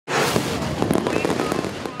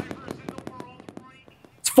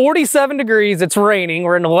47 degrees. It's raining.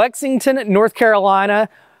 We're in Lexington, North Carolina.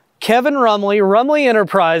 Kevin Rumley, Rumley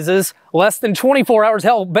Enterprises, less than 24 hours,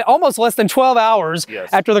 hell, almost less than 12 hours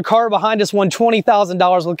after the car behind us won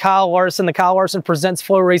 $20,000 with Kyle Larson. The Kyle Larson Presents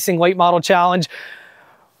FloRacing Late Model Challenge.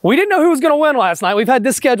 We didn't know who was going to win last night. We've had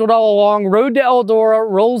this scheduled all along. Road to Eldora,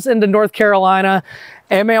 rolls into North Carolina.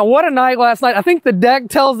 And man, what a night last night. I think the deck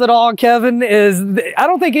tells it all, Kevin. I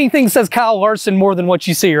don't think anything says Kyle Larson more than what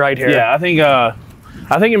you see right here. Yeah, I think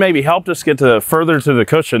it maybe helped us get further to the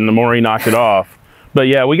cushion the more he knocked it off. But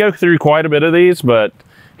yeah, we go through quite a bit of these, but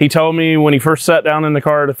he told me when he first sat down in the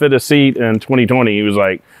car to fit a seat in 2020, he was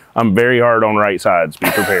like, I'm very hard on right sides, be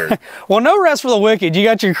prepared. Well, no rest for the wicked. You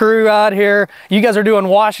got your crew out here. You guys are doing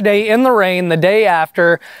wash day in the rain the day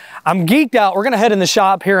after. I'm geeked out. We're gonna head in the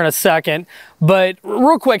shop here in a second, but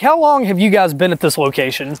real quick, how long have you guys been at this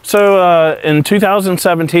location? So in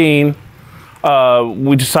 2017,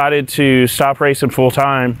 we decided to stop racing full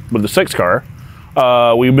time with the 6 car.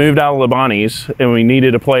 We moved out of Labonte's and we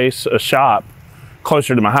needed a shop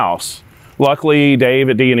closer to my house. Luckily, Dave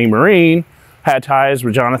at D&E Marine had ties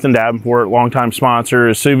with Jonathan Davenport, longtime sponsor.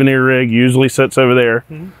 His souvenir rig usually sits over there.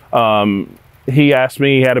 He asked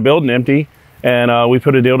me, he had a building empty, and we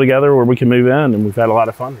put a deal together where we can move in, and we've had a lot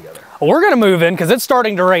of fun together. Well, we're gonna move in because it's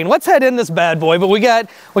starting to rain. Let's head in this bad boy, but we got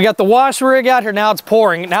the wash rig out here. Now it's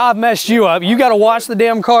pouring. Now I've messed you up. You gotta wash the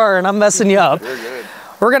damn car and I'm messing you up. We're good.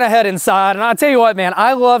 We're gonna head inside, and I'll tell you what, man,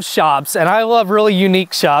 I love shops, and I love really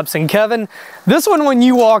unique shops. And Kevin, this one, when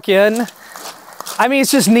you walk in, I mean,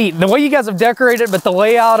 it's just neat. The way you guys have decorated, but the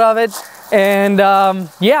layout of it. And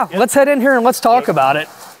yeah, let's head in here and let's talk about it.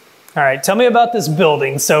 All right, tell me about this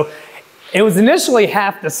building. So it was initially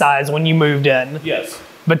half the size when you moved in. Yes.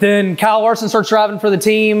 But then Kyle Larson starts driving for the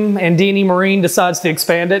team and D&E Marine decides to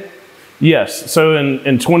expand it. Yes, so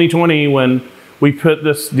in 2020, when we put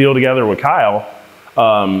this deal together with Kyle,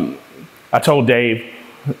 I told Dave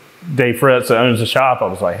Fritz that owns the shop, I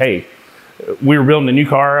was like, hey, we were building a new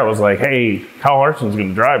car. I was like, hey, Kyle Larson's going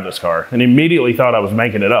to drive this car. And he immediately thought I was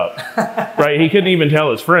making it up, right? He couldn't even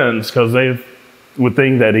tell his friends because they would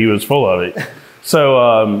think that he was full of it.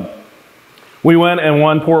 So we went and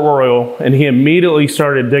won Port Royal, and he immediately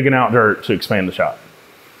started digging out dirt to expand the shop.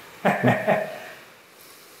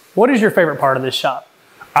 What is your favorite part of this shop?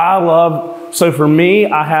 So for me,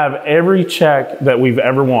 I have every check that we've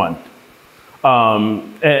ever won.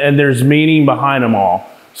 And there's meaning behind them all.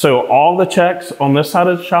 So all the checks on this side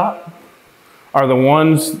of the shop are the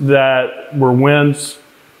ones that were wins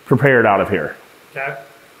prepared out of here. Okay.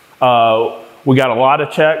 We got a lot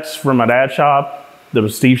of checks from my dad's shop. There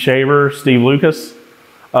was Steve Shaver, Steve Lucas.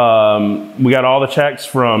 We got all the checks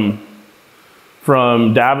from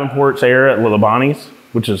Davenport's era at Labonte's,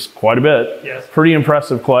 which is quite a bit. Yes. Pretty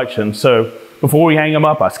impressive collection. So before we hang them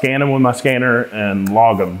up, I scan them with my scanner and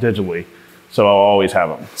log them digitally. So I'll always have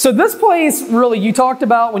them. So this place, really, you talked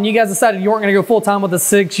about when you guys decided you weren't gonna go full time with the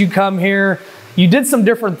 6, you come here, you did some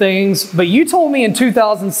different things, but you told me in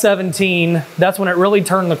 2017, that's when it really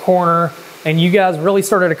turned the corner and you guys really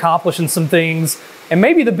started accomplishing some things. And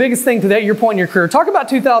maybe the biggest thing to that your point in your career, talk about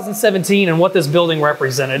 2017 and what this building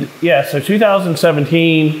represented. Yeah, so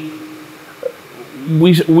 2017,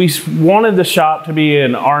 we wanted the shop to be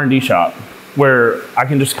an R&D shop where I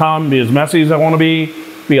can just come, be as messy as I want to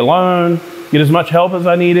be alone, get as much help as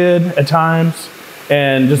I needed at times,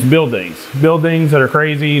 and just build things. Build things that are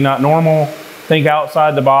crazy, not normal, think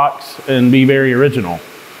outside the box, and be very original.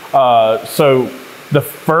 So the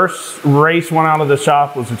first race one out of the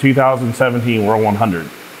shop was the 2017 World 100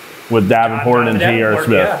 with Davenport and J.R.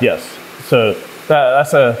 Smith. Yeah. Yes. So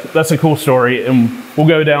that's a cool story, and we'll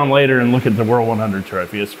go down later and look at the World 100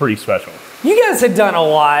 trophy. It's pretty special. You guys had done a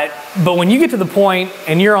lot, but when you get to the point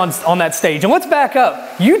and you're on that stage, and let's back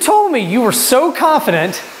up. You told me you were so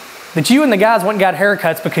confident that you and the guys went and got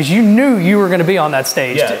haircuts because you knew you were going to be on that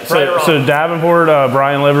stage. Yeah, so Davenport,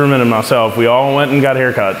 Brian Liverman, and myself, we all went and got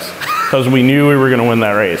haircuts because we knew we were going to win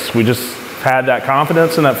that race. We just had that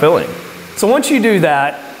confidence and that feeling. So once you do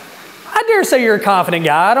that, I dare say you're a confident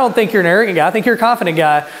guy. I don't think you're an arrogant guy. I think you're a confident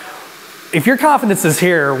guy. If your confidence is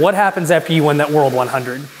here, what happens after you win that World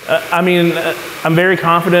 100? I mean, I'm very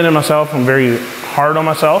confident in myself. I'm very hard on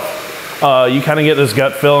myself. You kind of get this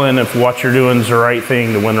gut feeling if what you're doing is the right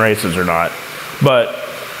thing to win races or not. But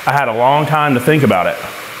I had a long time to think about it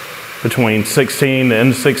between 16, the end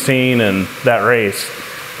of 16, and that race.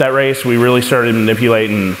 That race, we really started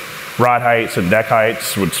manipulating rod heights and deck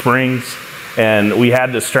heights with springs. And we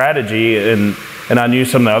had this strategy, and I knew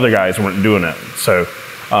some of the other guys weren't doing it. So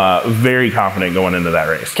very confident going into that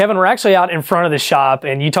race. Kevin, we're actually out in front of the shop,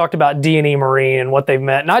 and you talked about D&E Marine and what they've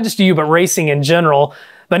meant, not just you, but racing in general.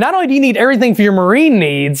 But not only do you need everything for your marine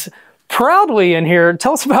needs, proudly in here,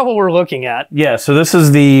 tell us about what we're looking at. Yeah, so this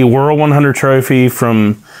is the World 100 trophy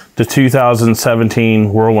from the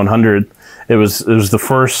 2017 World 100. It was the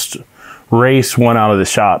first race won out of the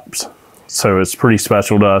shops, so it's pretty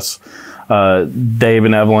special to us. Dave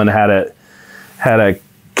and Evelyn had a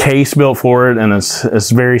case built for it, and it's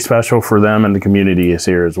very special for them, and the community is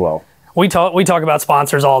here as well. We talk about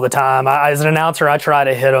sponsors all the time. As an announcer, I try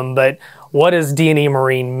to hit them, but what has D&E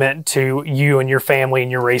Marine meant to you and your family and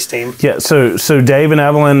your race team? Yeah, so Dave and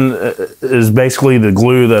Evelyn is basically the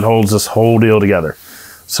glue that holds this whole deal together.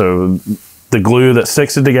 So the glue that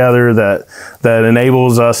sticks it together, that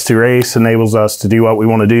enables us to race, enables us to do what we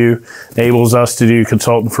want to do, enables us to do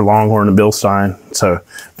consultant for Longhorn and Bill Stein. So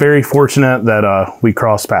very fortunate that we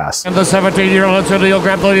crossed paths. And the 17-year-old O'Neill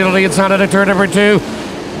grabbed the lead inside of turn number 2.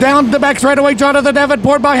 Down the back straightaway, Jonathan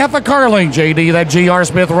Davenport by half a car length. JD, that GR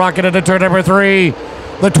Smith rocket into turn number 3.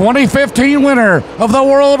 The 2015 winner of the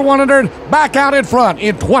World 100 back out in front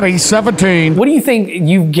in 2017. What do you think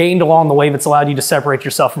you've gained along the way that's allowed you to separate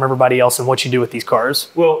yourself from everybody else and what you do with these cars?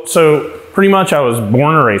 Well, so pretty much I was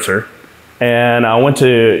born a racer, and I went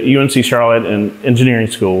to UNC Charlotte in engineering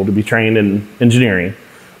school to be trained in engineering,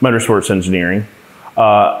 motorsports engineering.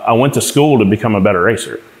 I went to school to become a better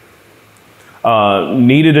racer.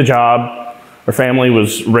 Needed a job. Our family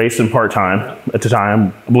was racing part-time at the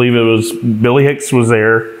time. I believe it was Billy Hicks was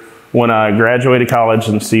there when I graduated college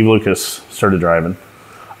and Steve Lucas started driving.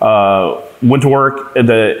 Went to work at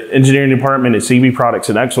the engineering department at CB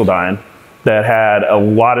Products in Exeldyne that had a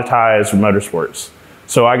lot of ties with motorsports.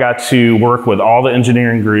 So I got to work with all the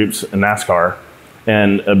engineering groups in NASCAR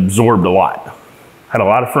and absorbed a lot. Had a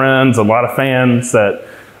lot of friends, a lot of fans that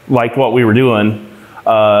liked what we were doing.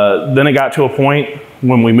 Then it got to a point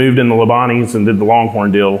when we moved into Labonte's and did the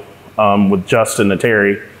Longhorn deal with Justin and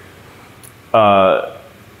Terry.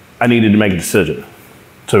 I needed to make a decision.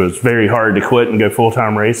 So it was very hard to quit and go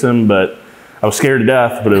full-time racing, but I was scared to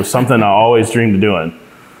death, but it was something I always dreamed of doing.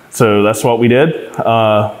 So that's what we did.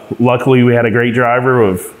 Luckily, we had a great driver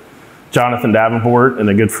with Jonathan Davenport and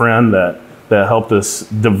a good friend that helped us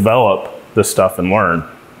develop this stuff and learn.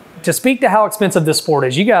 To speak to how expensive this sport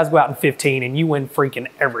is, you guys go out in 15 and you win freaking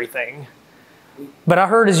everything. But I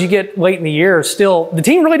heard as you get late in the year, still, the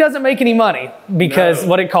team really doesn't make any money because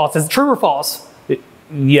what it costs. Is it true or false?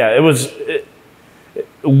 We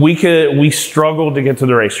struggled to get to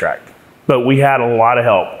the racetrack, but we had a lot of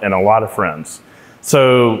help and a lot of friends.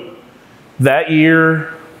 So that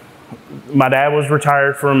year, my dad was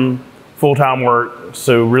retired from full-time work,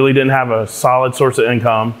 so really didn't have a solid source of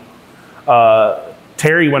income.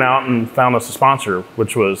 Terry went out and found us a sponsor,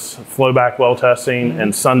 which was Flowback Well Testing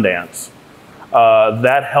and Sundance.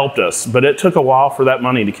 That helped us, but it took a while for that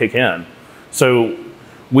money to kick in. So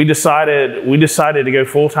we decided to go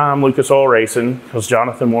full-time Lucas Oil Racing because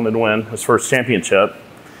Jonathan wanted to win his first championship,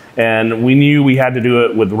 and we knew we had to do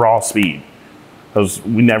it with raw speed because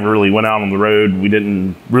we never really went out on the road. We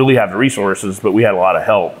didn't really have the resources, but we had a lot of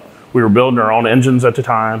help. We were building our own engines at the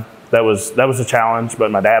time. That was a challenge, but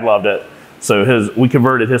my dad loved it. So we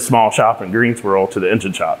converted his small shop in Greensboro to the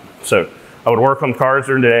engine shop. So I would work on cars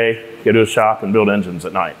during the day, go to his shop, and build engines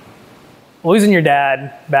at night. Losing your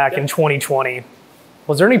dad back in 2020,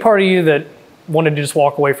 was there any part of you that wanted to just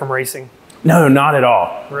walk away from racing? No, not at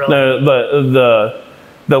all. Really?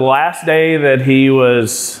 The last day that he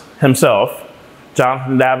was himself,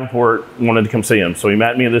 Jonathan Davenport wanted to come see him. So he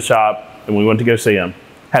met me at the shop, and we went to go see him.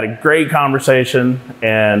 Had a great conversation,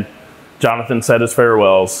 and Jonathan said his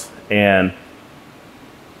farewells. And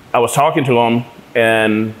I was talking to him,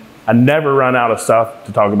 and I never run out of stuff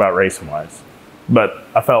to talk about racing-wise. But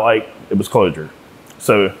I felt like it was closure.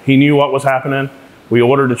 So he knew what was happening. We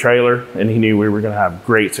ordered a trailer, and he knew we were going to have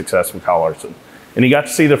great success with Kyle Larson. And he got to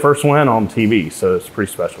see the first win on TV, so it's pretty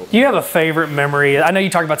special. Do you have a favorite memory? I know you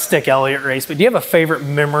talked about Stick Elliott race, but do you have a favorite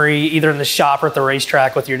memory either in the shop or at the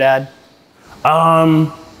racetrack with your dad?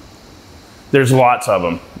 There's lots of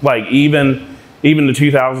them. Like even the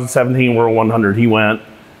 2017 World 100, he went,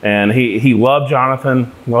 and he loved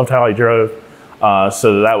Jonathan, loved how he drove.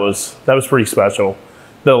 So that was pretty special.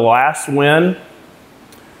 The last win,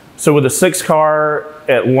 so with the 6 car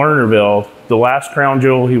at Lernerville, the last crown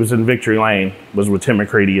jewel he was in victory lane was with Tim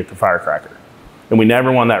McCready at the Firecracker. And we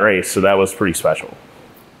never won that race, so that was pretty special.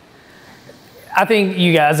 I think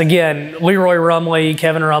you guys, again, Leroy Rumley,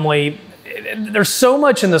 Kevin Rumley, there's so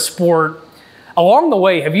much in the sport. Along the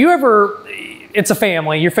way, have you ever, it's a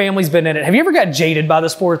family, your family's been in it, have you ever got jaded by the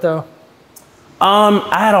sport though?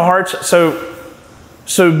 I had a hard,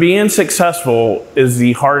 so being successful is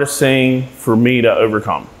the hardest thing for me to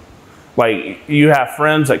overcome. Like, you have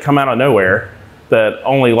friends that come out of nowhere that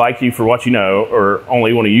only like you for what you know, or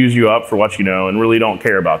only want to use you up for what you know, and really don't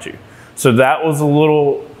care about you. So that was a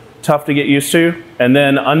little tough to get used to. And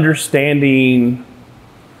then understanding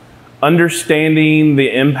the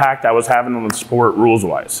impact I was having on the sport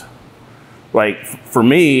rules-wise. Like, for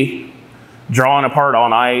me, drawing apart all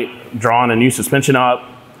night, drawing a new suspension up,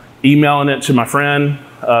 emailing it to my friend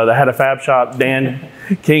that had a fab shop, Dan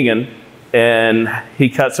Kingan, and he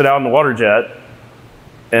cuts it out in the water jet,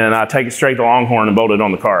 and I take it straight to Longhorn and bolt it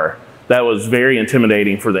on the car. That was very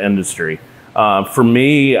intimidating for the industry. For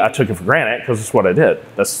me, I took it for granted because it's what I did.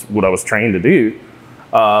 That's what I was trained to do.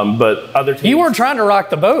 But other teams, you weren't trying to rock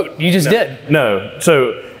the boat. You just did. No.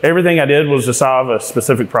 So everything I did was to solve a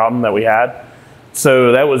specific problem that we had.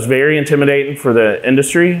 So that was very intimidating for the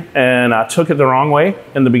industry, and I took it the wrong way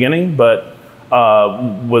in the beginning. But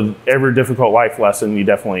with every difficult life lesson, you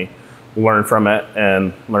definitely learn from it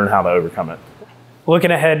and learn how to overcome it.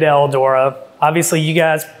 Looking ahead to Eldora, obviously you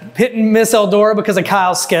guys hit and miss Eldora because of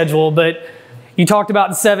Kyle's schedule, but you talked about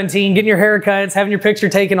in 17, getting your haircuts, having your picture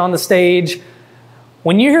taken on the stage.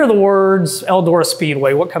 When you hear the words Eldora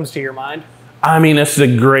Speedway, what comes to your mind? I mean, it's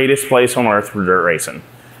the greatest place on earth for dirt racing.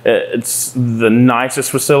 It's the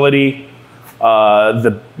nicest facility,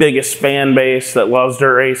 the biggest fan base that loves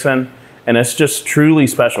dirt racing, and it's just truly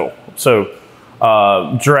special. So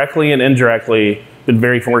directly and indirectly, been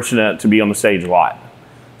very fortunate to be on the stage a lot.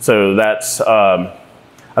 So that's, I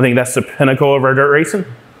think that's the pinnacle of our dirt racing,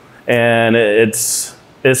 and it's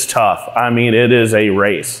tough. I mean, it is a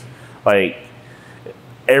race. Like,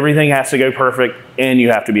 everything has to go perfect, and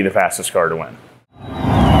you have to be the fastest car to win.